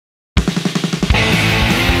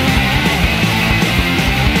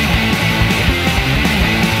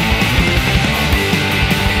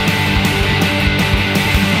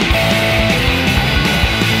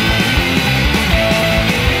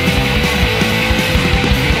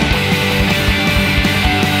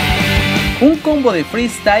combo de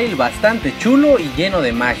freestyle bastante chulo y lleno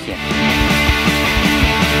de magia.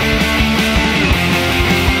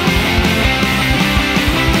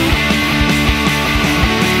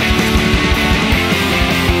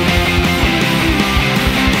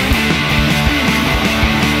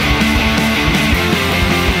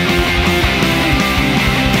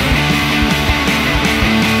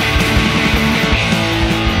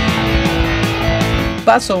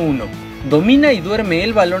 Paso 1. Domina y duerme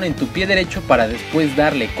el balón en tu pie derecho para después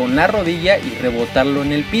darle con la rodilla y rebotarlo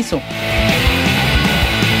en el piso.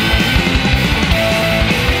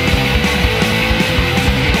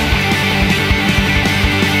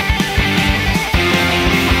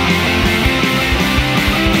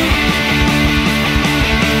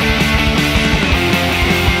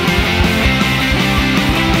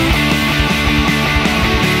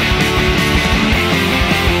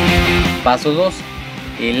 Paso 2.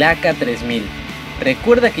 El Akka 3000.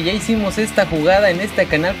 Recuerda que ya hicimos esta jugada en este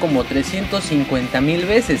canal como 350,000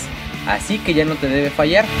 veces, así que ya no te debe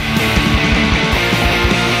fallar.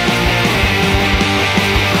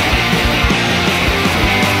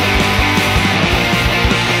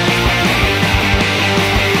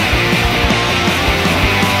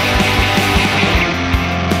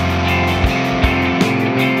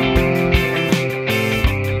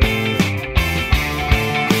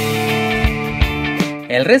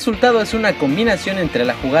 El resultado es una combinación entre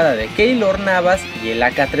la jugada de Keylor Navas y el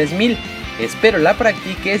Akka 3000. Espero la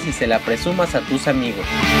practiques y se la presumas a tus amigos.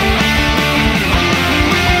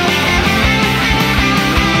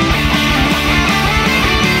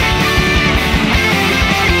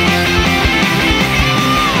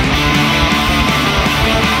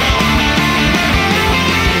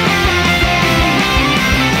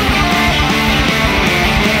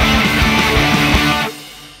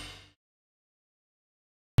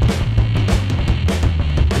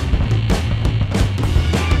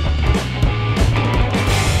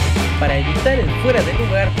 Para evitar el fuera de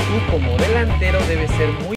lugar, tú como delantero debes ser muy